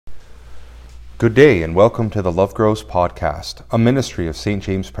Good day and welcome to the Love Grows podcast, a ministry of St.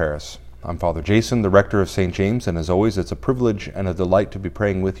 James Paris. I'm Father Jason, the rector of St. James, and as always, it's a privilege and a delight to be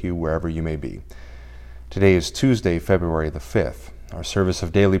praying with you wherever you may be. Today is Tuesday, February the 5th. Our service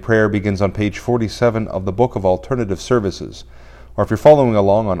of daily prayer begins on page 47 of the Book of Alternative Services. Or if you're following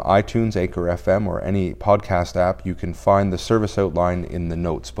along on iTunes, Anchor FM, or any podcast app, you can find the service outline in the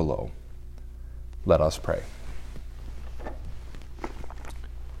notes below. Let us pray.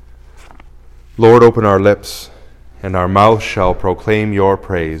 Lord, open our lips, and our mouth shall proclaim your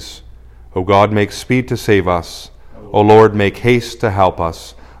praise. O God, make speed to save us. O Lord, make haste to help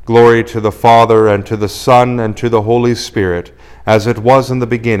us. Glory to the Father, and to the Son, and to the Holy Spirit, as it was in the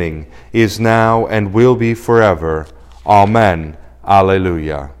beginning, is now, and will be forever. Amen.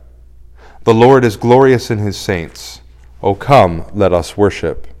 Alleluia. The Lord is glorious in his saints. O come, let us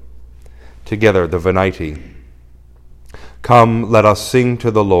worship. Together the Venite. Come, let us sing to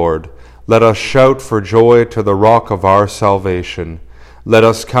the Lord. Let us shout for joy to the rock of our salvation. Let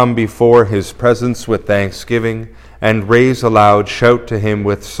us come before his presence with thanksgiving, and raise a loud shout to him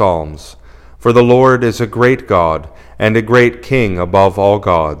with psalms. For the Lord is a great God, and a great King above all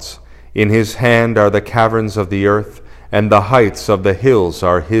gods. In his hand are the caverns of the earth, and the heights of the hills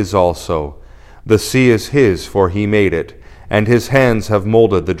are his also. The sea is his, for he made it, and his hands have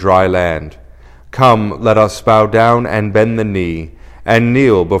molded the dry land. Come, let us bow down and bend the knee, and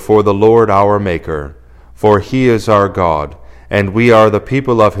kneel before the Lord our Maker. For he is our God, and we are the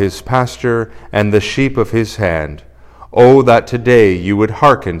people of his pasture, and the sheep of his hand. Oh, that today you would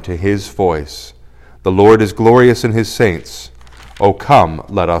hearken to his voice. The Lord is glorious in his saints. O come,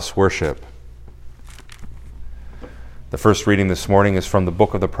 let us worship. The first reading this morning is from the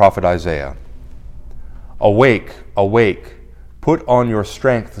book of the prophet Isaiah. Awake, awake, put on your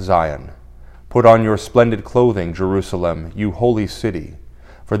strength, Zion. Put on your splendid clothing, Jerusalem, you holy city.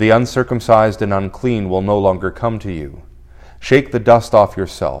 For the uncircumcised and unclean will no longer come to you. Shake the dust off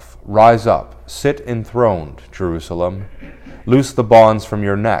yourself. Rise up, sit enthroned, Jerusalem. Loose the bonds from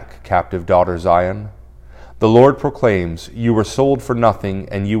your neck, captive daughter Zion. The Lord proclaims, you were sold for nothing,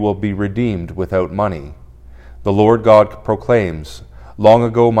 and you will be redeemed without money. The Lord God proclaims, long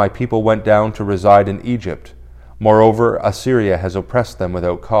ago my people went down to reside in Egypt. Moreover, Assyria has oppressed them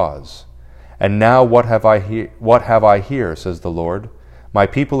without cause. And now what have I here, says the Lord? My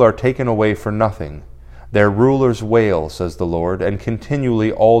people are taken away for nothing. Their rulers wail, says the Lord, and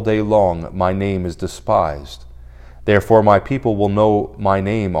continually all day long my name is despised. Therefore my people will know my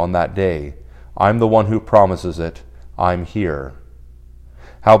name on that day. I'm the one who promises it. I'm here.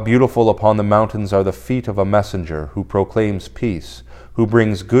 How beautiful upon the mountains are the feet of a messenger who proclaims peace, who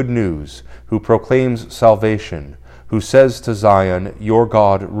brings good news, who proclaims salvation, who says to Zion, your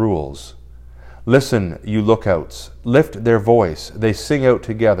God rules. Listen, you lookouts, lift their voice, they sing out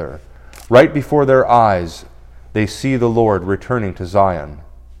together. Right before their eyes, they see the Lord returning to Zion.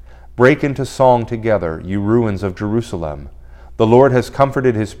 Break into song together, you ruins of Jerusalem. The Lord has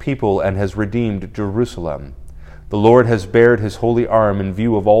comforted his people and has redeemed Jerusalem. The Lord has bared his holy arm in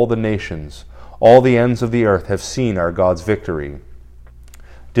view of all the nations. All the ends of the earth have seen our God's victory.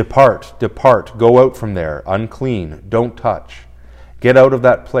 Depart, depart, go out from there, unclean, don't touch. Get out of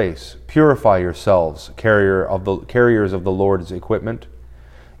that place, purify yourselves, carriers of the Lord's equipment.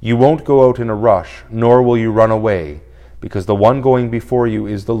 You won't go out in a rush, nor will you run away, because the one going before you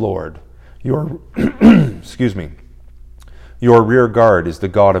is the Lord. Your Your rear guard is the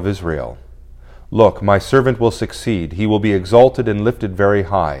God of Israel. Look, my servant will succeed. He will be exalted and lifted very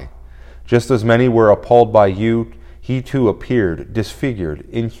high. Just as many were appalled by you, he too appeared, disfigured,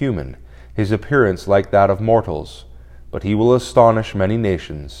 inhuman, his appearance like that of mortals. But he will astonish many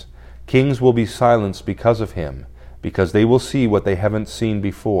nations. Kings will be silenced because of him, because they will see what they haven't seen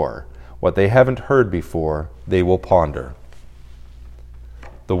before. What they haven't heard before, they will ponder.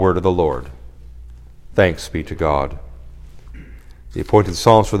 The word of the Lord. Thanks be to God. The appointed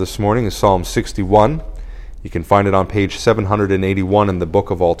psalms for this morning is Psalm 61. You can find it on page 781 in the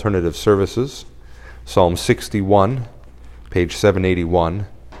Book of Alternative Services. Psalm 61, page 781,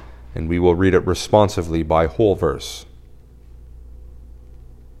 and we will read it responsively by whole verse.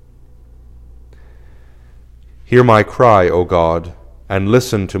 Hear my cry, O God, and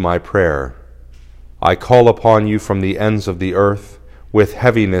listen to my prayer. I call upon you from the ends of the earth, with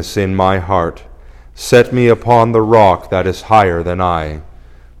heaviness in my heart. Set me upon the rock that is higher than I.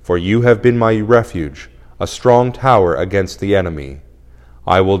 For you have been my refuge, a strong tower against the enemy.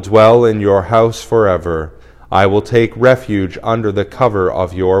 I will dwell in your house forever. I will take refuge under the cover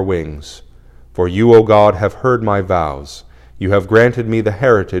of your wings. For you, O God, have heard my vows. You have granted me the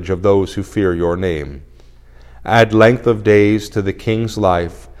heritage of those who fear your name. Add length of days to the king's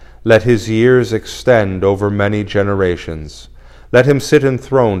life. Let his years extend over many generations. Let him sit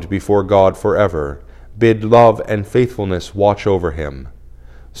enthroned before God forever. Bid love and faithfulness watch over him.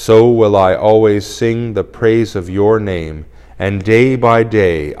 So will I always sing the praise of your name, and day by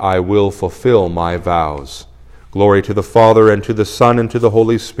day I will fulfill my vows. Glory to the Father, and to the Son, and to the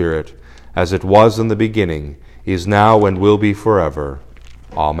Holy Spirit, as it was in the beginning, is now, and will be forever.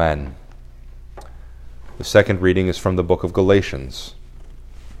 Amen. The second reading is from the book of Galatians.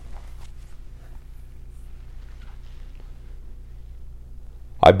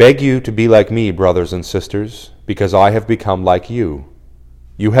 I beg you to be like me, brothers and sisters, because I have become like you.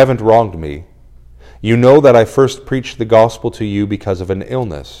 You haven't wronged me. You know that I first preached the gospel to you because of an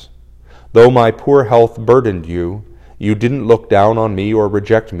illness. Though my poor health burdened you, you didn't look down on me or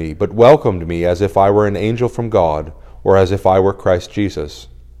reject me, but welcomed me as if I were an angel from God, or as if I were Christ Jesus.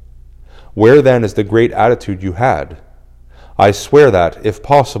 Where then is the great attitude you had? I swear that, if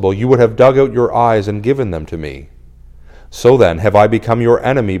possible, you would have dug out your eyes and given them to me. So then, have I become your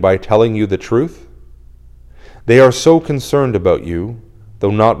enemy by telling you the truth? They are so concerned about you,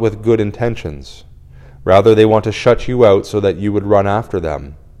 though not with good intentions. Rather, they want to shut you out so that you would run after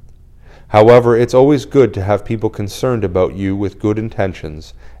them. However, it's always good to have people concerned about you with good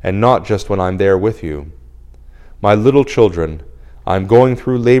intentions, and not just when I'm there with you. My little children, I'm going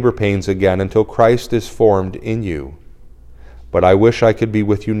through labor pains again until Christ is formed in you. But I wish I could be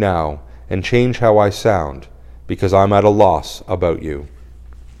with you now and change how I sound, because I'm at a loss about you.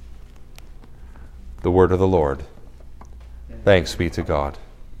 The word of the Lord. Thanks be to God.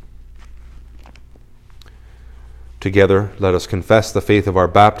 Together, let us confess the faith of our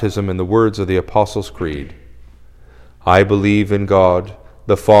baptism in the words of the Apostles' Creed. I believe in God,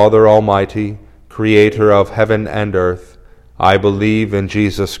 the Father Almighty, creator of heaven and earth. I believe in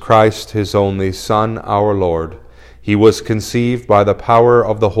Jesus Christ, his only Son, our Lord. He was conceived by the power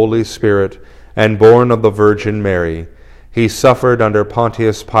of the Holy Spirit and born of the Virgin Mary. He suffered under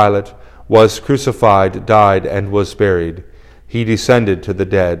Pontius Pilate, was crucified, died, and was buried. He descended to the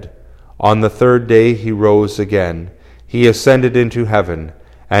dead. On the third day he rose again. He ascended into heaven,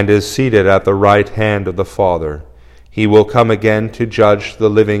 and is seated at the right hand of the Father. He will come again to judge the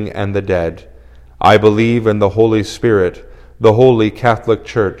living and the dead. I believe in the Holy Spirit, the holy Catholic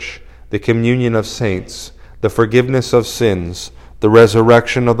Church, the communion of saints, the forgiveness of sins, the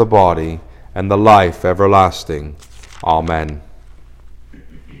resurrection of the body, and the life everlasting. Amen.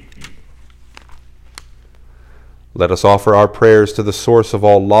 Let us offer our prayers to the source of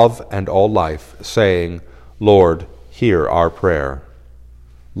all love and all life, saying, Lord, hear our prayer.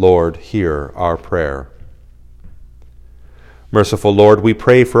 Lord, hear our prayer. Merciful Lord, we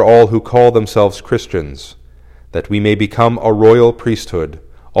pray for all who call themselves Christians, that we may become a royal priesthood,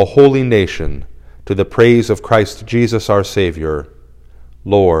 a holy nation, to the praise of Christ Jesus our Saviour.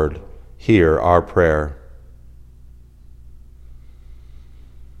 Lord, hear our prayer.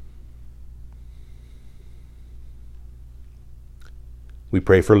 We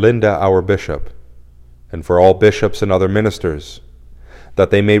pray for Linda, our bishop, and for all bishops and other ministers, that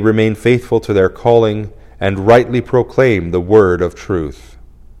they may remain faithful to their calling and rightly proclaim the word of truth.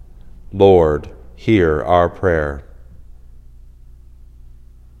 Lord, hear our prayer.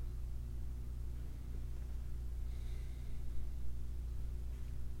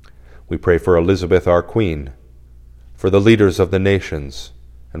 We pray for Elizabeth, our Queen, for the leaders of the nations,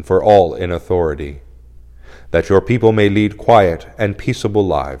 and for all in authority, that your people may lead quiet and peaceable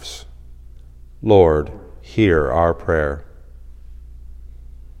lives. Lord, hear our prayer.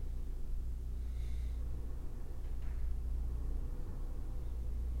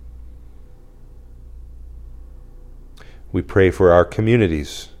 We pray for our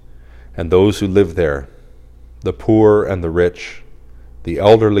communities and those who live there, the poor and the rich, the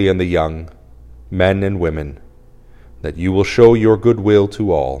elderly and the young, men and women, that you will show your good will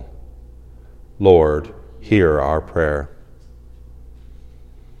to all. Lord, hear our prayer.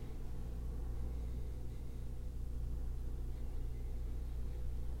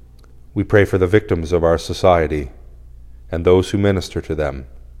 We pray for the victims of our society and those who minister to them,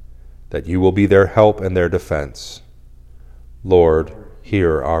 that you will be their help and their defense. Lord,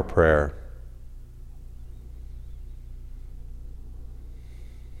 hear our prayer.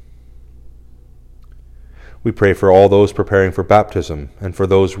 We pray for all those preparing for baptism and for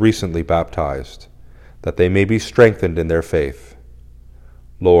those recently baptized, that they may be strengthened in their faith.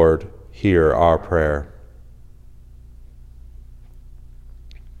 Lord, hear our prayer.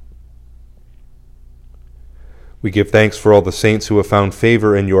 We give thanks for all the saints who have found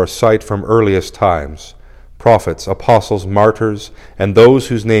favor in your sight from earliest times, prophets, apostles, martyrs, and those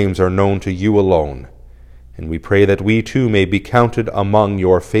whose names are known to you alone. and we pray that we too may be counted among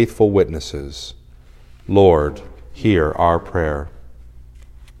your faithful witnesses. Lord, hear our prayer.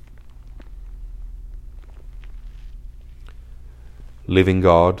 Living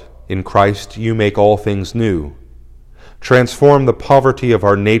God, in Christ you make all things new. Transform the poverty of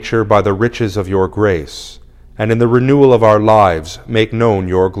our nature by the riches of your grace, and in the renewal of our lives make known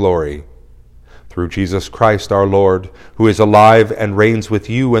your glory. Through Jesus Christ our Lord, who is alive and reigns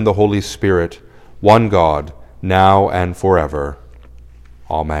with you in the Holy Spirit, one God, now and forever.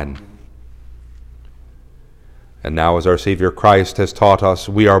 Amen. And now, as our Saviour Christ has taught us,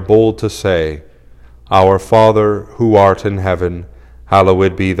 we are bold to say, Our Father, who art in heaven,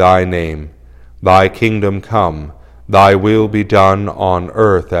 hallowed be thy name. Thy kingdom come, thy will be done on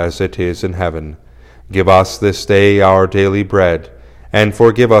earth as it is in heaven. Give us this day our daily bread, and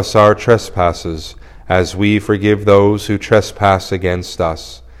forgive us our trespasses, as we forgive those who trespass against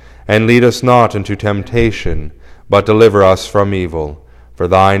us. And lead us not into temptation, but deliver us from evil. For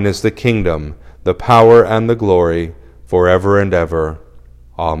thine is the kingdom, the power, and the glory, forever and ever.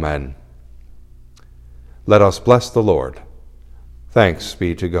 Amen. Let us bless the Lord. Thanks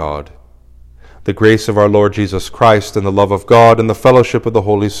be to God. The grace of our Lord Jesus Christ, and the love of God, and the fellowship of the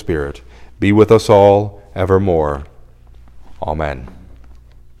Holy Spirit be with us all evermore. Amen.